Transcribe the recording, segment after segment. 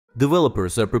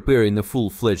Developers are preparing a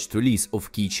full-fledged release of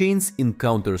Keychains in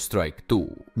Counter-Strike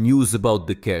 2. News about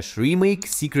the cache remake,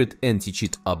 secret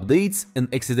anti-cheat updates, an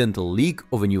accidental leak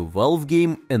of a new Valve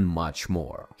game, and much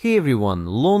more. Hey everyone,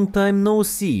 long time no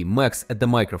see, Max at the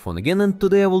microphone again, and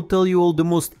today I will tell you all the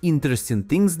most interesting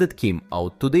things that came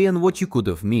out today and what you could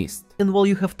have missed. And while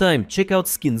you have time, check out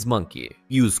Skins Monkey.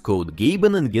 Use code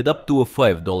GABEN and get up to a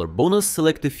 $5 bonus,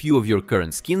 select a few of your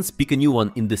current skins, pick a new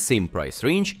one in the same price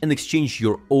range, and exchange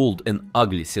your old and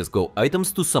ugly CSGO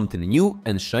items to something new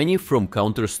and shiny from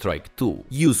Counter-Strike 2.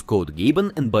 Use code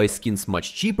GABEN and buy skins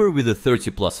much cheaper with a 30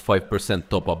 plus 5%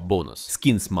 top-up bonus.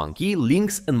 Skins Monkey,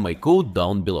 links and my code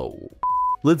down below.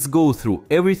 Let's go through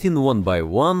everything one by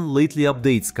one. Lately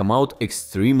updates come out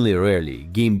extremely rarely,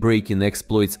 game-breaking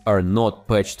exploits are not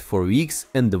patched for weeks,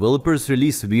 and developers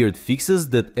release weird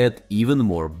fixes that add even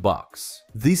more bugs.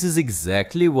 This is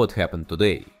exactly what happened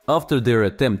today. After their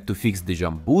attempt to fix the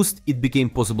jump boost, it became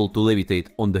possible to levitate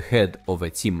on the head of a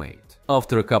teammate.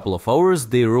 After a couple of hours,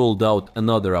 they rolled out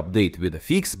another update with a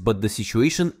fix, but the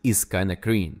situation is kinda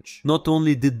cringe. Not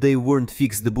only did they weren't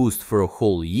fix the boost for a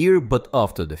whole year, but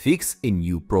after the fix, a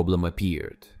new problem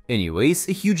appeared. Anyways,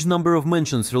 a huge number of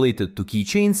mentions related to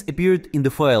keychains appeared in the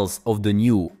files of the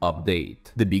new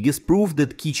update. The biggest proof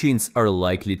that keychains are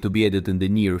likely to be added in the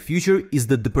near future is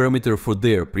that the parameter for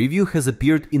their preview has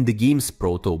appeared in the game's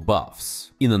proto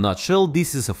buffs. In a nutshell,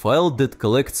 this is a file that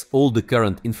collects all the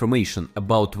current information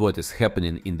about what is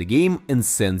happening in the game and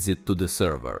sends it to the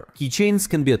server. Keychains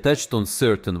can be attached on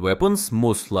certain weapons,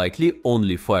 most likely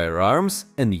only firearms,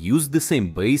 and use the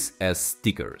same base as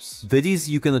stickers. That is,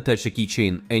 you can attach a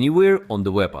keychain anywhere on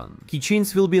the weapon.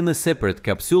 Keychains will be in a separate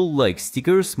capsule like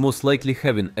stickers, most likely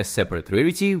having a separate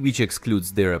rarity, which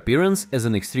excludes their appearance as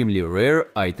an extremely rare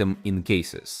item in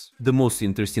cases. The most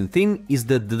interesting thing is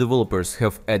that the developers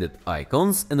have added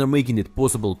icons and are making it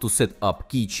possible to set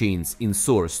up keychains in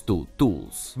Source 2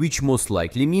 tools, which most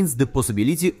likely means the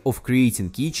possibility of creating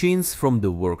keychains from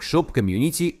the workshop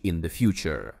community in the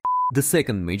future. The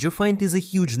second major find is a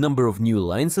huge number of new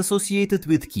lines associated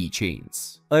with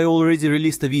keychains. I already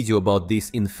released a video about this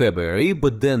in February,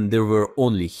 but then there were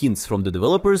only hints from the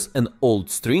developers and old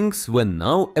strings, when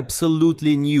now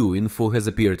absolutely new info has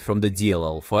appeared from the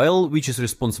DLL file, which is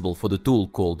responsible for the tool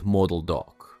called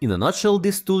ModelDoc. In a nutshell,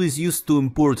 this tool is used to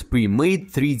import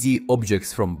pre-made 3D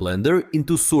objects from Blender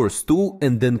into Source 2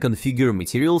 and then configure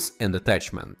materials and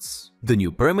attachments. The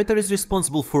new parameter is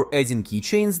responsible for adding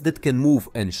keychains that can move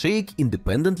and shake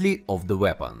independently of the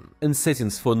weapon, and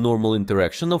settings for normal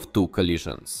interaction of two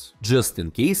collisions. Just in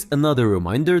case, another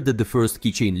reminder that the first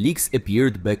keychain leaks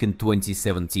appeared back in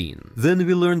 2017. Then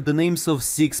we learned the names of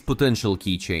 6 potential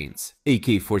keychains: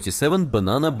 AK-47,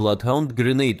 Banana, Bloodhound,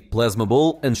 Grenade, Plasma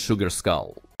Ball, and Sugar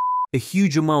Skull. A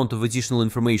huge amount of additional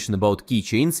information about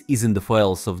keychains is in the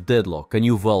files of Deadlock, a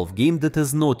new Valve game that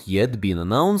has not yet been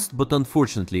announced, but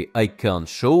unfortunately I can't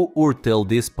show or tell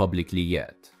this publicly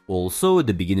yet. Also, at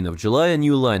the beginning of July, a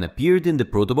new line appeared in the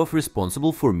protobuf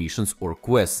responsible for missions or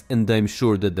quests, and I'm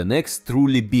sure that the next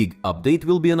truly big update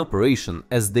will be an operation,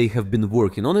 as they have been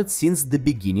working on it since the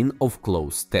beginning of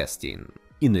closed testing.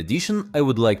 In addition, I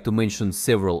would like to mention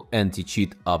several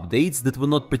anti-cheat updates that were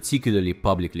not particularly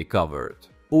publicly covered.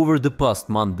 Over the past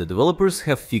month, the developers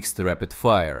have fixed Rapid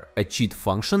Fire, a cheat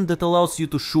function that allows you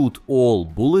to shoot all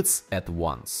bullets at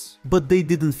once. But they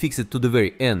didn't fix it to the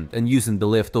very end, and using the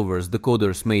leftovers, the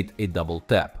coders made a double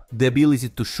tap, the ability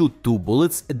to shoot 2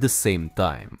 bullets at the same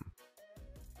time.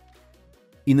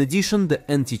 In addition, the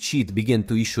Anticheat began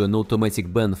to issue an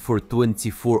automatic ban for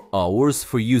 24 hours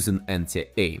for using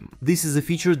anti-aim. This is a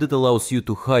feature that allows you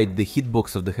to hide the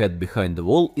hitbox of the head behind the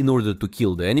wall in order to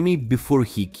kill the enemy before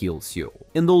he kills you.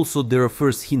 And also there are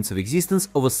first hints of existence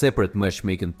of a separate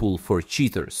matchmaking pool for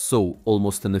cheaters, so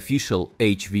almost an official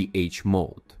HVH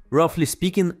mode. Roughly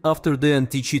speaking, after the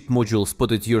anti-cheat module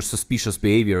spotted your suspicious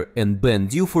behavior and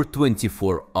banned you for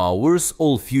 24 hours,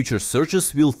 all future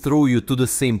searches will throw you to the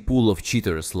same pool of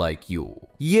cheaters like you.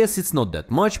 Yes, it's not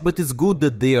that much, but it's good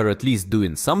that they are at least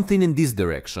doing something in this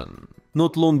direction.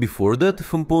 Not long before that,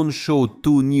 Fampon showed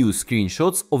 2 new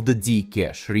screenshots of the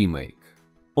D-Cache remake.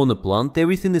 On a plant,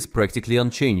 everything is practically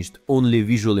unchanged, only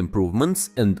visual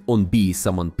improvements, and on B,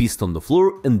 someone pissed on the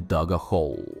floor and dug a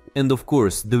hole. And of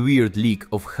course, the weird leak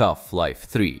of Half-Life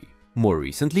 3. More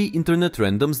recently, Internet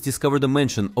Randoms discovered a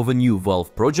mention of a new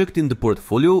Valve project in the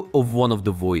portfolio of one of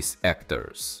the voice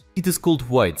actors. It is called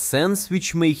White Sands,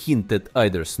 which may hint at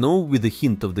either snow with a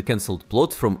hint of the cancelled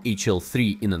plot from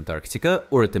HL3 in Antarctica,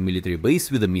 or at a military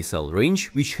base with a missile range,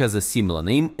 which has a similar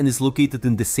name and is located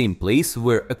in the same place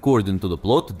where, according to the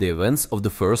plot, the events of the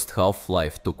first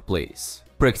Half-Life took place.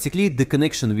 Practically, the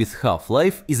connection with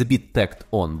Half-Life is a bit tacked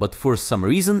on, but for some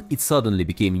reason it suddenly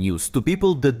became news to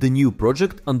people that the new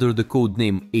project under the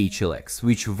codename HL3,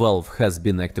 which Valve has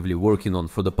been actively working on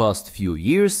for the past few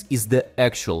years, is the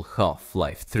actual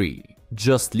Half-Life 3.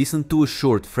 Just listen to a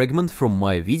short fragment from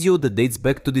my video that dates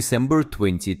back to December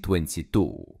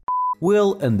 2022.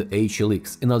 Well, and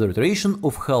HL3, another iteration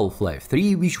of Half-Life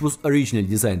 3, which was originally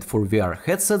designed for VR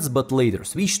headsets but later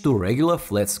switched to regular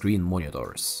flat-screen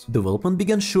monitors. Development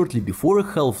began shortly before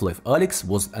Half-Life Alyx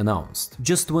was announced,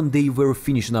 just when they were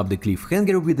finishing up the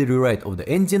cliffhanger with the rewrite of the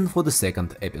ending for the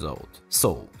second episode.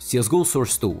 So, CSGO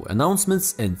Source 2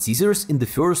 announcements and teasers in the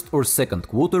first or second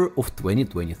quarter of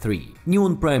 2023.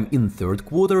 Neon Prime in third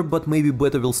quarter, but maybe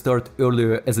beta will start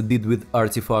earlier as it did with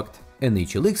Artifact. And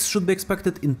HL3 should be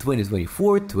expected in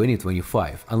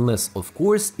 2024-2025, unless of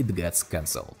course it gets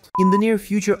cancelled. In the near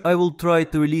future I will try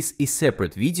to release a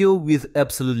separate video with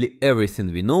absolutely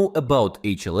everything we know about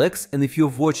HL3, and if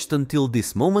you've watched until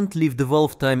this moment, leave the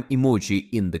Valve time emoji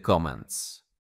in the comments.